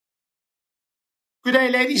Good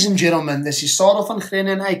day, ladies and gentlemen. This is Sarah van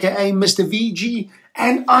Grenen, aka Mr. VG,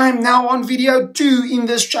 and I'm now on video 2 in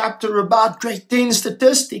this chapter about grade 10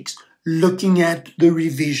 statistics, looking at the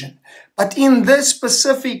revision. But in this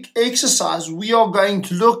specific exercise, we are going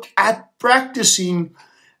to look at practicing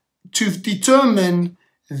to determine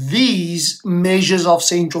these measures of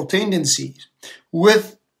central tendencies,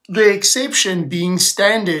 with the exception being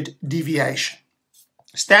standard deviation.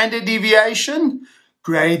 Standard deviation,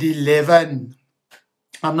 grade 11.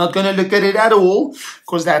 I'm not going to look at it at all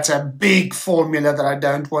because that's a big formula that I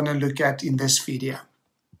don't want to look at in this video.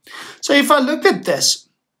 So if I look at this,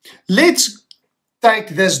 let's take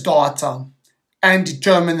this data and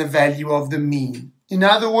determine the value of the mean. In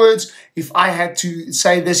other words, if I had to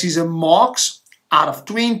say this is a marks out of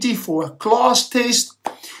 20 for a class test,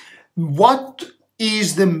 what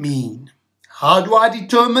is the mean? How do I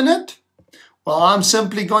determine it? Well, I'm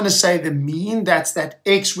simply going to say the mean, that's that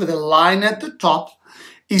X with a line at the top,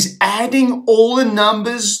 is adding all the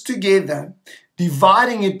numbers together,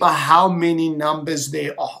 dividing it by how many numbers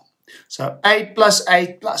there are. So 8 plus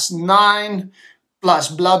 8 plus 9 plus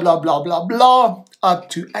blah, blah, blah, blah, blah, up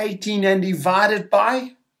to 18 and divided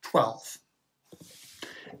by 12.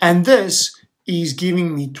 And this is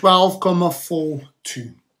giving me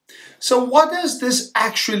 12,42. So what does this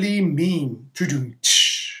actually mean to do?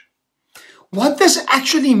 What this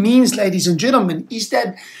actually means, ladies and gentlemen, is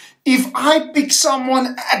that if I pick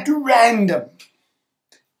someone at random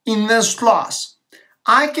in this class,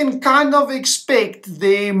 I can kind of expect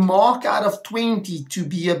their mark out of 20 to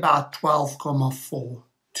be about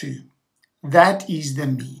 12,42. That is the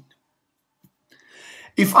mean.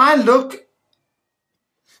 If I look,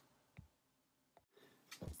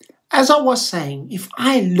 as I was saying, if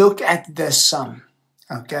I look at this sum,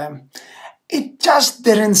 okay, it just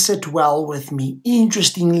didn't sit well with me,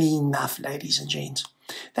 interestingly enough, ladies and gents.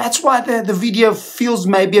 That's why the video feels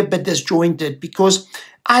maybe a bit disjointed, because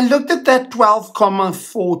I looked at that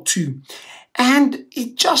 12,42 and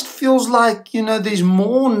it just feels like, you know, there's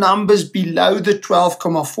more numbers below the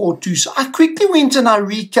 12,42. So I quickly went and I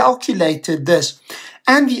recalculated this,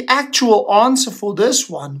 and the actual answer for this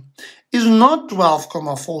one is not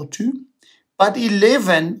 12,42 but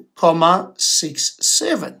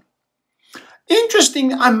 11,67.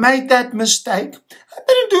 Interesting, I made that mistake. I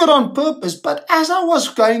didn't do it on purpose, but as I was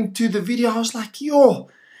going to the video, I was like, yo,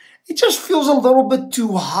 it just feels a little bit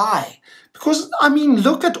too high. Because, I mean,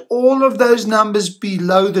 look at all of those numbers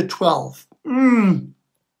below the 12. Then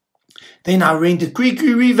I went to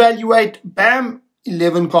quickly reevaluate, bam,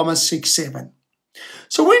 11,67.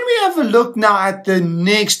 So when we have a look now at the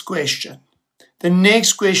next question, the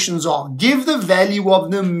next questions are, give the value of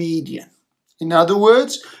the median. In other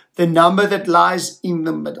words, the number that lies in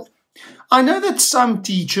the middle. I know that some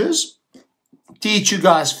teachers teach you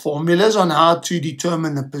guys formulas on how to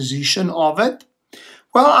determine the position of it.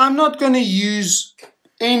 Well, I'm not going to use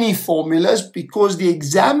any formulas because the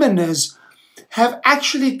examiners have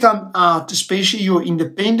actually come out, especially your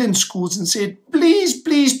independent schools, and said, please,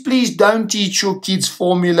 please, please don't teach your kids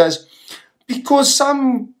formulas, because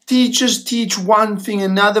some teachers teach one thing,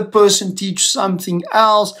 another person teaches something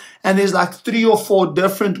else, and there's like 3 or 4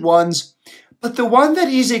 different ones. But the one that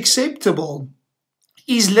is acceptable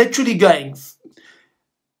is literally going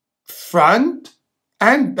front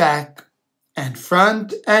and back and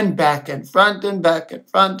front and back and front and back and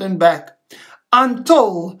front and back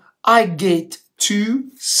until I get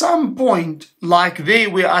to some point like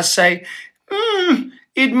there where I say,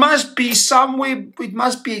 it must be somewhere, it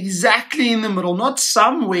must be exactly in the middle, not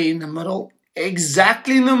somewhere in the middle,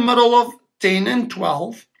 exactly in the middle of 10 and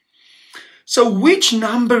 12. So which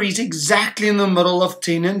number is exactly in the middle of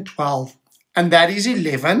 10 and 12? And that is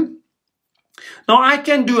 11. Now I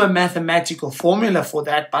can do a mathematical formula for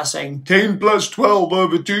that by saying 10 plus 12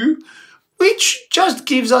 over 2, which just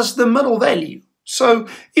gives us the middle value. So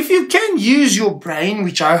if you can use your brain,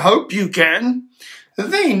 which I hope you can,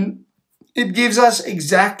 then it gives us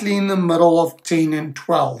exactly in the middle of 10 and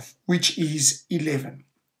 12, which is 11.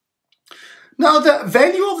 Now, the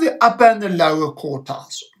value of the upper and the lower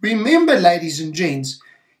quartiles. Remember, ladies and gents,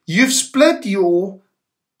 you've split your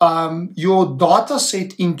data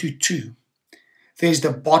set into 2. There's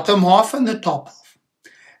the bottom half and the top half.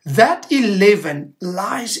 That 11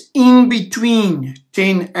 lies in between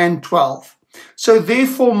 10 and 12. So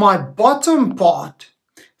therefore, my bottom part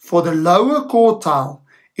for the lower quartile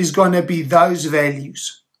is going to be those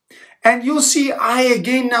values. And you'll see I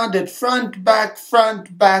again now did front, back,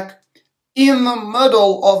 in the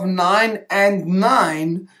middle of 9 and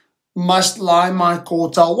 9 must lie my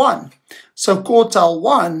quartile 1. So quartile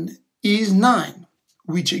 1 is 9,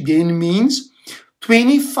 which again means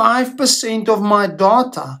 25% of my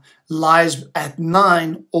data lies at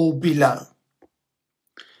 9 or below.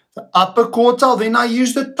 The upper quartile, then I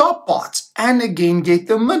use the top parts and again get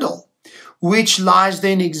the middle, which lies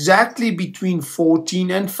then exactly between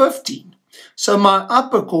 14 and 15. So my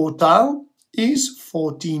upper quartile is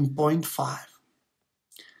 14.5.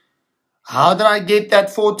 How did I get that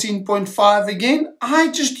 14.5 again?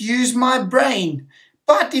 I just use my brain.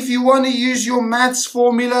 But if you want to use your maths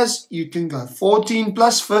formulas, you can go 14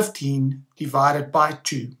 plus 15 divided by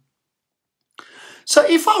 2. So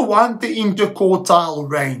if I want the interquartile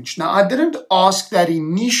range, now I didn't ask that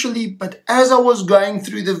initially, but as I was going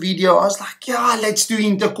through the video, I was like, yeah, let's do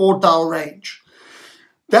interquartile range.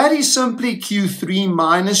 That is simply Q3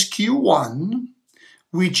 minus Q1,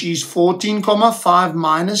 which is 14,5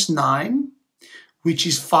 minus 9, which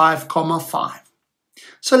is 5,5.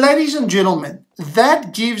 So ladies and gentlemen,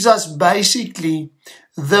 that gives us basically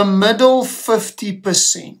the middle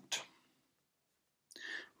 50%.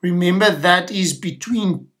 Remember, that is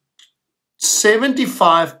between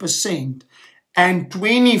 75% and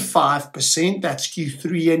 25%. That's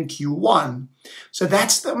Q3 and Q1. So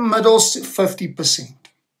that's the middle 50%.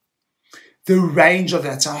 The range of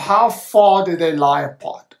that. So how far do they lie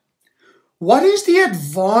apart? What is the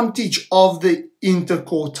advantage of the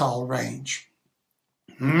interquartile range?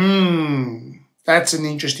 That's an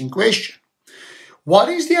interesting question. What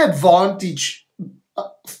is the advantage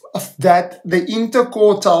that the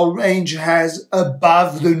interquartile range has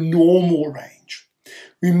above the normal range?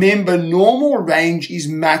 Remember, normal range is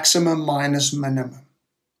maximum minus minimum.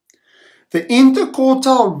 The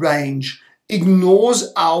interquartile range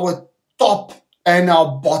ignores our top and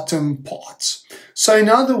our bottom parts. So in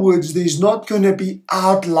other words, there's not going to be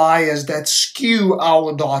outliers that skew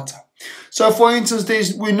our data. So for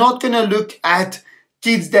instance, we're not going to look at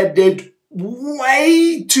kids that did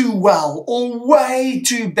way too well or way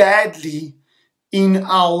too badly in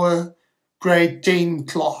our grade 10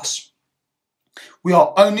 class. We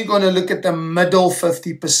are only going to look at the middle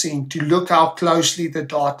 50% to look how closely the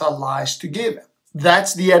data lies together.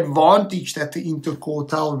 That's the advantage that the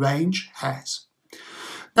interquartile range has.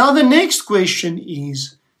 Now the next question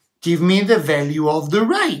is, give me the value of the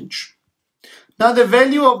range. Now the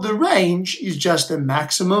value of the range is just the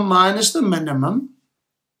maximum minus the minimum,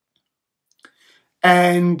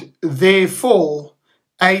 and therefore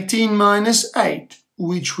 18 minus 8,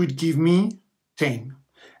 which would give me 10.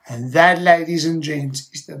 And that, ladies and gents,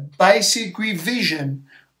 is the basic revision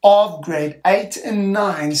of grade 8 and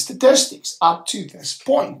 9 statistics up to this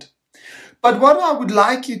point. But what I would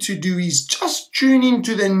like you to do is just tune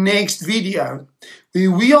into the next video, where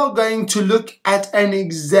we are going to look at an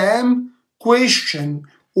exam question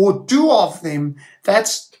or two of them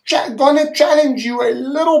that's going to challenge you a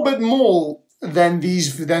little bit more than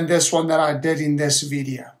this one that I did in this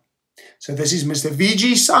video. So this is Mr.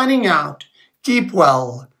 VG signing out. Keep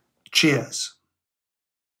well. Cheers.